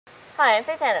Hi, I'm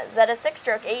Faith Hannah,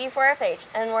 Z6 AE4FH,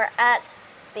 and we're at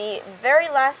the very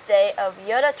last day of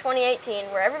YOTA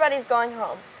 2018 where everybody's going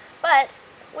home. But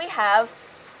we have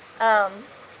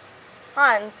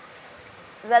Hans,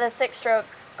 Z6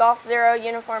 Golf Zero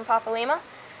Uniform Papa Lima,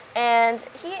 and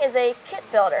he is a kit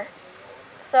builder.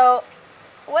 So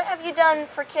what have you done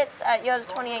for kits at YOTA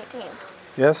 2018?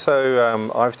 Yeah,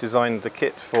 so I've designed the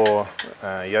kit for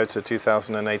YOTA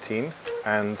 2018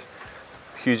 and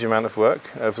huge amount of work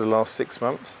over the last 6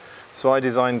 months. So I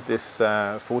designed this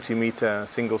 40-meter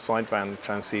single sideband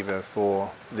transceiver for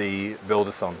the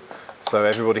buildathon. So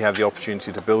everybody had the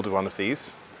opportunity to build one of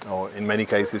these, or in many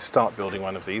cases start building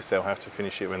one of these. They'll have to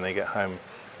finish it when they get home.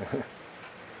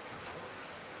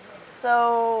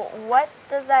 So what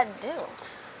does that do?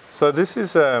 So this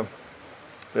is this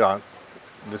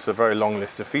is a very long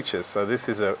list of features. So this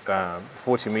is a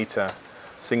 40-meter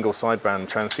single sideband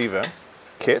transceiver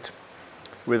kit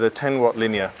with a 10-watt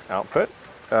linear output,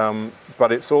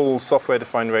 but it's all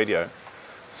software-defined radio.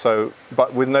 So,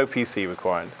 but with no PC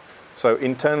required. So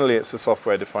internally, it's a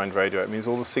software-defined radio. It means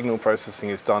all the signal processing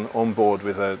is done on board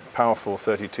with a powerful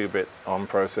 32-bit ARM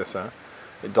processor.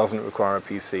 It doesn't require a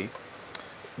PC.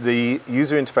 The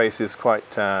user interface is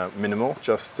quite minimal,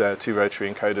 just 2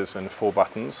 rotary encoders and 4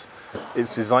 buttons.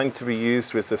 It's designed to be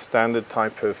used with the standard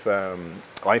type of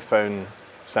iPhone,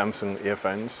 Samsung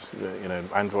earphones, you know,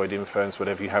 Android earphones,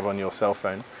 whatever you have on your cell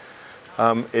phone.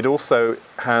 It also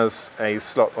has a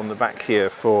slot on the back here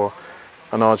for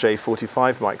an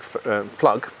RJ45 mic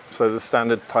plug, so the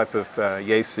standard type of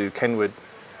Yaesu Kenwood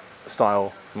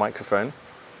style microphone.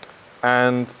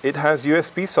 And it has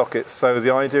USB sockets, so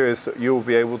the idea is that you'll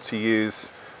be able to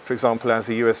use, for example, as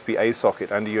a USB-A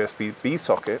socket and a USB-B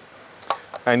socket,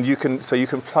 and you can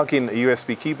plug in a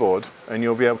USB keyboard and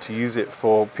you'll be able to use it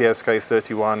for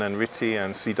PSK31 and RTTY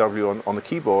and CW on the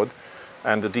keyboard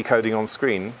and the decoding on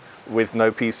screen with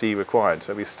no PC required.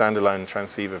 So it'll be a standalone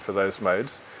transceiver for those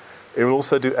modes. It will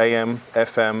also do AM,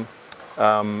 FM.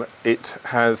 It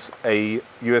has a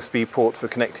USB port for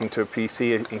connecting to a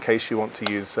PC in case you want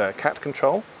to use cat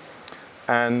control.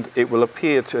 And it will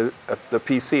appear to the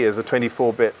PC as a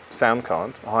 24-bit sound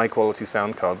card, a high-quality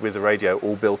sound card with a radio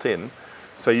all built in.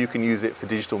 So you can use it for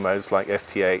digital modes like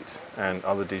FT8 and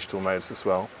other digital modes as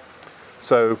well.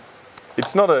 So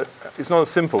it's not a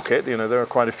simple kit. You know, there are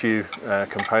quite a few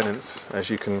components as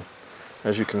you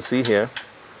can see here.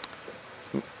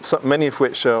 So many of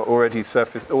which are already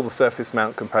all the surface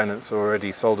mount components are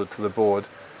already soldered to the board.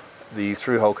 The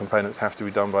through-hole components have to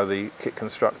be done by the kit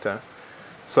constructor.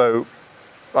 So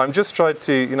I'm just trying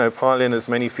to pile in as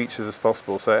many features as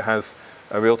possible. So it has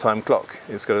a real-time clock.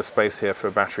 It's got a space here for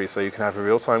a battery, so you can have a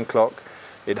real-time clock.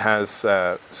 It has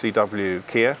CW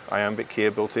keyer, iambic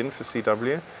keyer built in for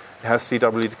CW. It has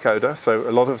CW decoder, so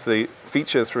a lot of the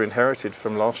features were inherited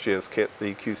from last year's kit,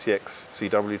 the QSX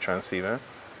SDR transceiver.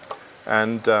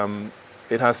 And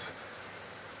it has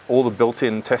all the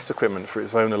built-in test equipment for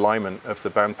its own alignment of the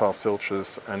bandpass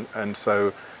filters, and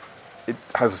so it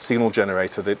has a signal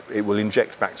generator that it will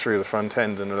inject back through the front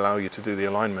end and allow you to do the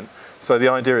alignment. So the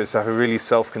idea is to have a really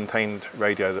self-contained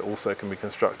radio that also can be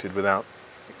constructed without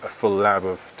a full lab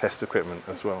of test equipment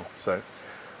as well. So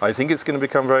I think it's going to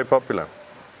become very popular.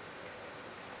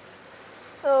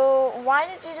 So why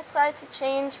did you decide to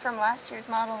change from last year's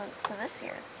model to this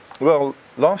year's? Well,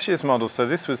 last year's model, so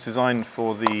this was designed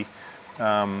for the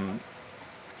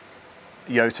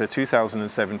YOTA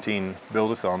 2017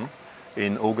 Buildathon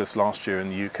in August last year in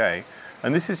the UK.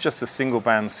 And this is just a single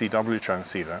band CW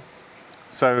transceiver.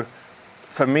 So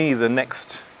for me, the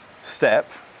next step,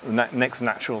 next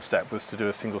natural step was to do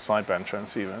a single sideband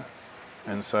transceiver.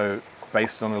 And so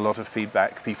based on a lot of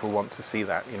feedback, people want to see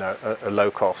that, a low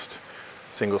cost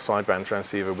single sideband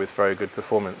transceiver with very good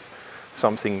performance.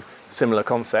 Something similar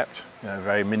concept,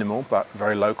 very minimal, but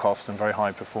very low cost and very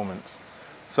high performance.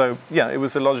 So yeah, it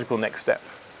was a logical next step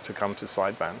to come to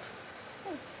sideband.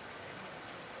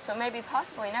 So maybe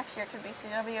possibly next year could be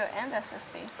CW and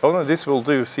SSB. Oh no, this will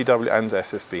do CW and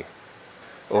SSB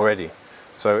already.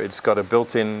 So it's got a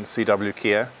built-in CW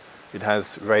keyer. It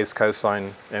has raised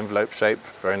cosine envelope shape,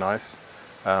 very nice.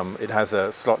 It has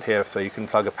a slot here so you can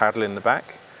plug a paddle in the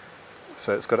back.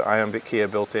 So it's got an iambic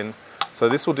keyer built in. So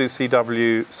this will do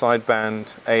CW,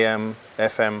 sideband, AM,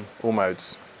 FM, all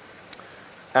modes.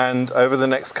 And over the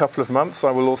next couple of months, I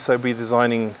will also be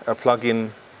designing a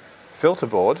plug-in filter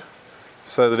board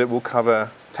so that it will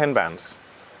cover 10 bands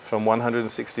from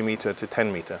 160 meter to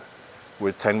 10 meter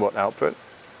with 10-watt output,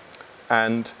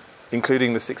 and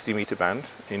including the 60 meter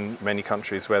band in many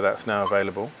countries where that's now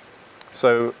available.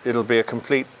 So it'll be a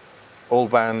complete all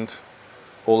band,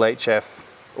 all HF,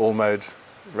 all mode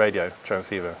radio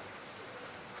transceiver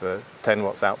for 10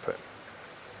 watts output.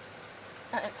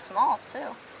 And it's small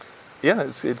too. Yeah,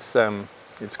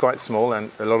 it's quite small,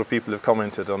 and a lot of people have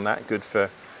commented on that. Good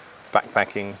for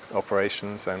backpacking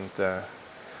operations, and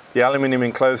the aluminium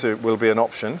enclosure will be an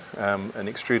option, an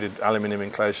extruded aluminium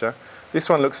enclosure. This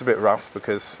one looks a bit rough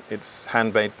because it's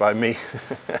handmade by me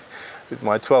with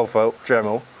my 12-volt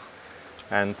Dremel,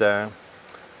 and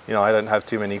you know, I don't have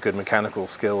too many good mechanical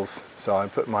skills, so I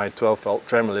put my 12-volt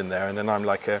Dremel in there, and then I'm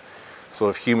like a sort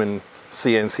of human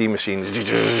CNC machine,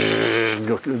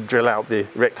 drill out the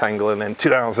rectangle, and then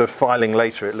 2 hours of filing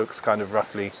later it looks kind of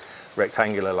roughly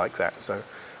rectangular like that. So,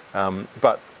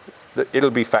 but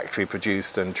it'll be factory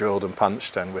produced and drilled and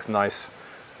punched, and with nice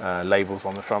labels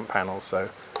on the front panel, so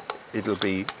it'll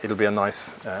be a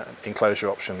nice enclosure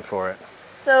option for it.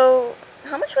 So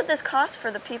how much would this cost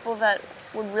for the people that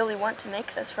would really want to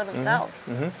make this for themselves?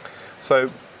 So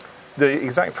the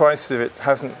exact price of it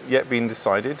hasn't yet been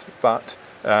decided, but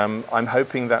I'm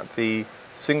hoping that the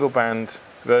single band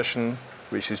version,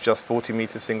 which is just 40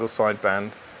 meter single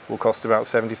sideband, will cost about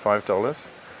 $75.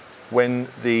 When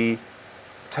the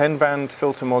 10 band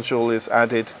filter module is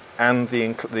added and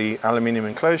the aluminium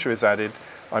enclosure is added,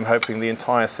 I'm hoping the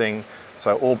entire thing,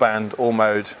 so all band, all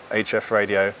mode, HF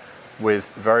radio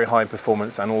with very high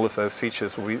performance and all of those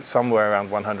features, will be somewhere around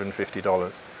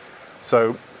 $150.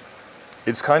 So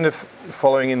it's kind of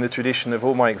following in the tradition of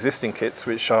all my existing kits,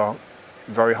 which are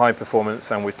very high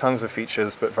performance and with tons of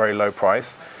features but very low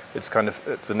price. It's kind of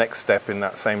the next step in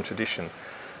that same tradition.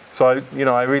 So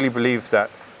I really believe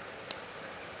that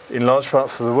in large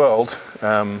parts of the world,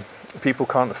 people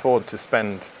can't afford to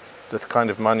spend the kind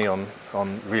of money on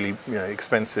really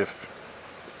expensive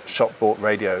shop-bought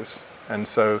radios, and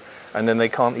then they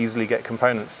can't easily get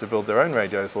components to build their own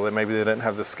radios, or maybe they don't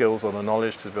have the skills or the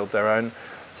knowledge to build their own.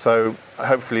 So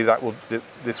hopefully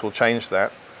this will change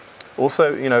that.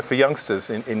 Also, for youngsters,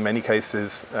 in many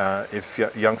cases, if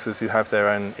youngsters who have their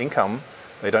own income,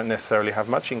 they don't necessarily have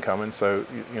much income, and so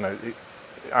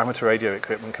amateur radio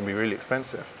equipment can be really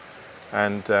expensive.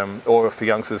 And or for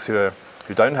youngsters who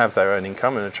don't have their own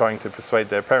income and are trying to persuade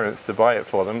their parents to buy it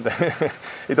for them,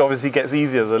 it obviously gets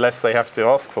easier the less they have to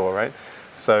ask for, right?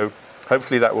 So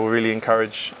hopefully that will really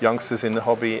encourage youngsters in the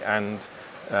hobby and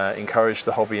encourage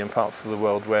the hobby in parts of the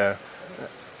world where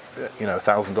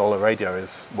 $1,000 radio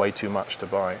is way too much to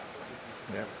buy.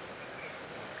 Yeah.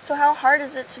 So how hard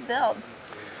is it to build?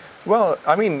 Well,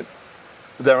 I mean,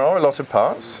 there are a lot of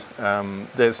parts.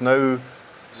 There's no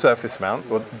surface mount,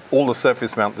 or all the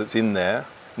surface mount that's in there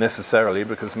necessarily,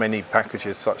 because many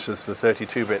packages such as the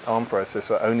 32-bit ARM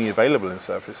processor are only available in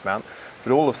surface mount,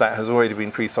 but all of that has already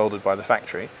been pre-soldered by the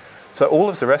factory. So all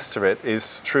of the rest of it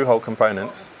is through-hole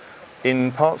components.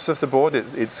 In parts of the board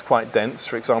it's quite dense.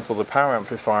 For example, the power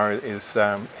amplifier is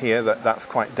here, that's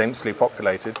quite densely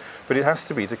populated, but it has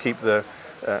to be to keep the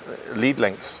lead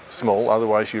lengths small,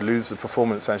 otherwise you lose the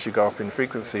performance as you go up in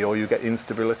frequency, or you get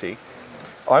instability.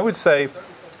 I would say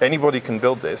anybody can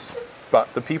build this,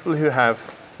 but the people who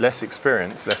have less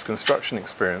experience, less construction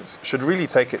experience, should really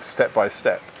take it step by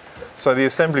step. So the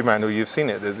assembly manual, you've seen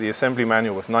it, the assembly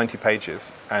manual was 90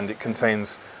 pages, and it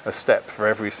contains a step for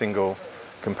every single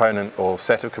component or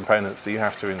set of components that you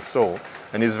have to install,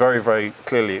 and is very, very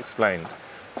clearly explained.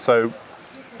 So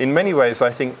in many ways, I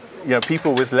think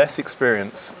people with less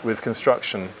experience with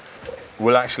construction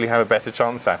will actually have a better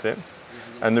chance at it.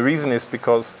 And the reason is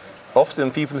because often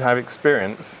people who have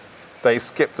experience, they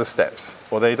skip the steps,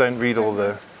 or they don't read all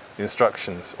the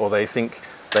instructions, or they think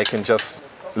they can just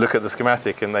look at the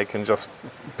schematic and they can just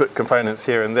put components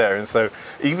here and there. And so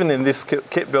even in this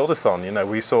kit build-a-thon,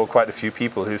 we saw quite a few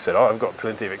people who said, oh, I've got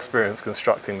plenty of experience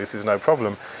constructing, this is no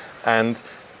problem. And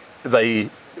they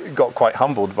got quite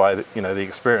humbled by the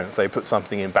experience. They put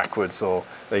something in backwards, or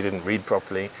they didn't read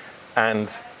properly. And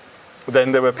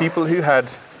then there were people who had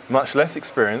much less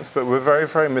experience, but were very,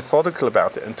 very methodical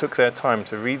about it and took their time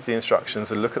to read the instructions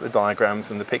and look at the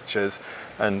diagrams and the pictures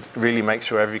and really make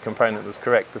sure every component was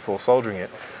correct before soldering it.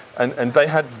 And they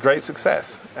had great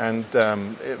success. And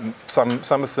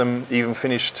some of them even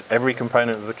finished every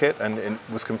component of the kit, and it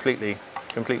was completely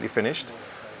finished.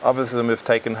 Others of them have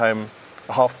taken home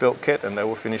a half-built kit, and they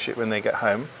will finish it when they get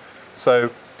home.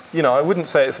 So, I wouldn't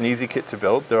say it's an easy kit to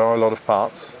build. There are a lot of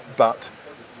parts, but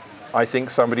I think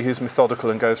somebody who's methodical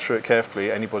and goes through it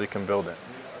carefully, anybody can build it.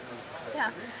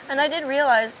 Yeah, and I did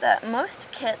realize that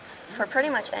most kits, for pretty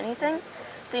much anything,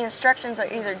 the instructions are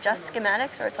either just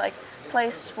schematics, or it's like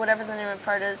place whatever the name of the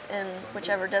part is in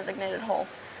whichever designated hole.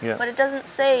 Yeah. But it doesn't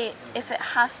say if it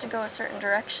has to go a certain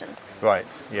direction.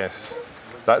 Right, yes.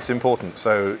 That's important.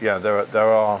 So, yeah,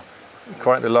 there are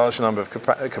quite a large number of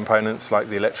components like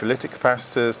the electrolytic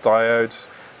capacitors, diodes,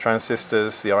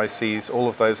 transistors, the ICs, all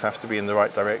of those have to be in the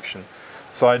right direction.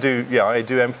 So I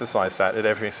do emphasize that at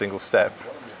every single step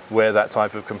where that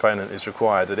type of component is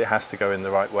required, that it has to go in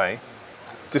the right way.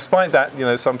 Despite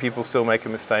that, some people still make a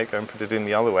mistake and put it in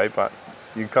the other way, but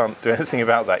you can't do anything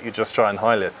about that. You just try and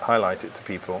highlight it to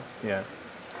people. Yeah.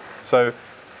 So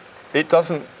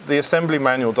the assembly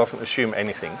manual doesn't assume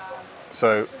anything.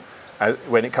 So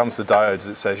when it comes to diodes,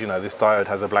 it says, this diode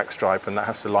has a black stripe and that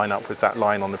has to line up with that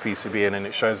line on the PCB, and then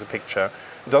it shows a picture.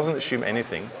 It doesn't assume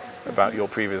anything about your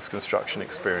previous construction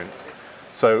experience.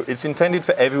 So it's intended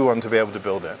for everyone to be able to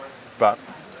build it, but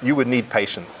you would need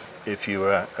patience if you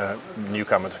were a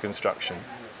newcomer to construction.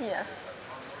 Yes.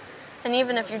 And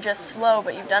even if you're just slow,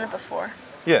 but you've done it before.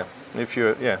 Yeah,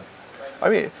 I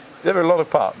mean, there are a lot of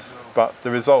parts, but the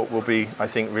result will be, I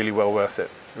think, really well worth it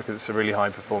because it's a really high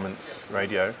performance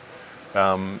radio.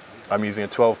 I'm using a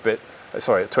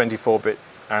 24-bit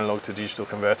analog to digital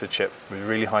converter chip with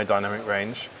really high dynamic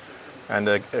range, and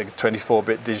a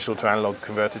 24-bit digital to analog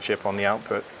converter chip on the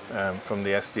output from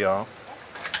the SDR.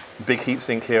 Big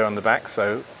heatsink here on the back,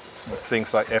 so with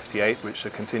things like FT8, which are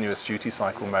continuous duty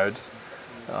cycle modes,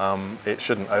 it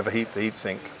shouldn't overheat the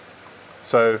heatsink.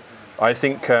 So I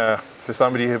think for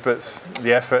somebody who puts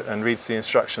the effort and reads the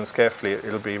instructions carefully,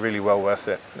 it'll be really well worth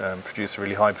it, produce a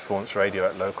really high performance radio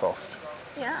at low cost.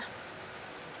 Yeah.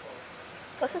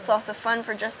 Plus it's also fun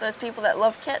for just those people that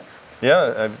love kits.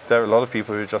 Yeah, there are a lot of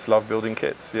people who just love building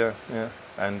kits,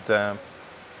 and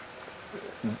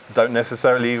don't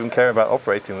necessarily even care about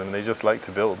operating them, they just like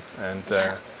to build. And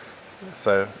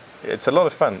so it's a lot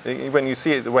of fun. When you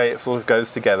see it, the way it sort of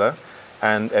goes together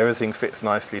and everything fits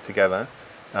nicely together,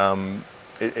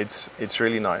 it's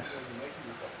really nice.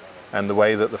 And the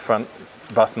way that the front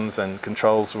buttons and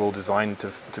controls are all designed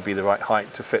to be the right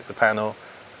height to fit the panel,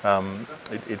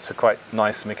 it's a quite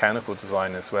nice mechanical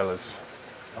design as well as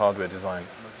hardware design.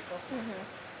 Mm-hmm.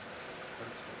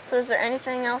 So is there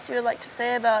anything else you would like to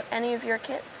say about any of your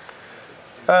kits?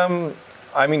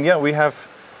 I mean, yeah,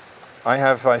 I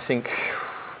have, I think,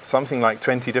 something like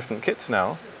 20 different kits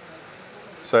now.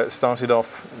 So it started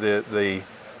off, the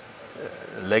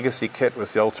legacy kit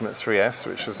was the Ultimate 3S,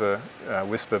 which was a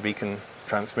Whisper beacon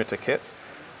transmitter kit.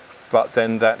 But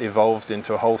then that evolved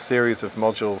into a whole series of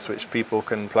modules which people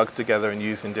can plug together and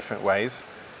use in different ways,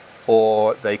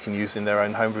 or they can use in their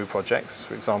own homebrew projects.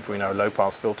 For example, a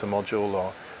low-pass filter module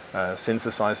or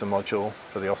synthesizer module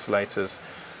for the oscillators.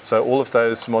 So all of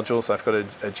those modules, I've got a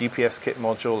GPS kit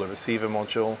module, a receiver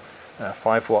module, a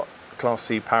 5-watt Class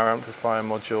C power amplifier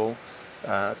module,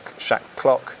 shack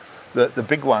clock. The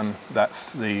big one,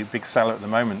 that's the big seller at the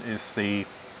moment, is the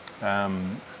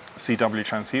CW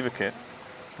transceiver kit.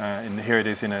 Here it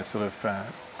is in a sort of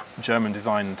German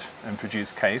designed and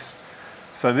produced case.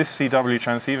 So this CW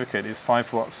transceiver kit is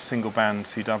 5 watts single band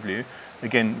CW,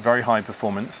 again very high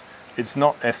performance. It's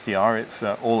not SDR, it's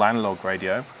all analog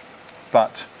radio,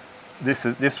 but this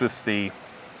was the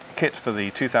kit for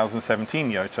the 2017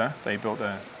 YOTA. They built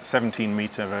a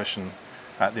 17-meter version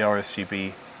at the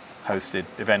RSGB hosted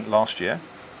event last year,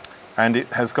 and it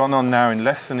has gone on now in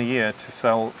less than a year to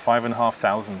sell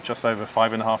 5,500, just over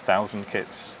 5,500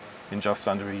 kits in just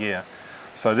under a year.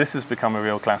 So this has become a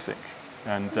real classic,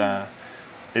 and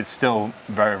it's still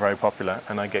very, very popular,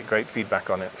 and I get great feedback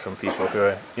on it from people who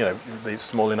are, they're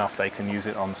small enough they can use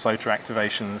it on SOTA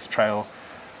activations, trail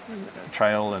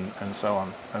and so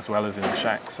on, as well as in the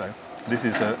shack. So this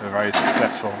is a very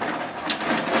successful.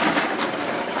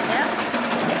 Yeah.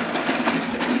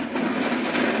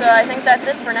 So I think that's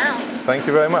it for now. Thank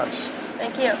you very much.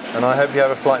 Thank you. And I hope you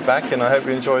have a flight back, and I hope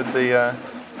you enjoyed the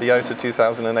YOTA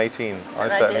 2018. I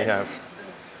certainly have.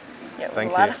 Yeah, it was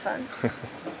Thank a lot you. of fun.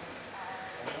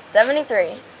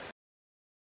 73.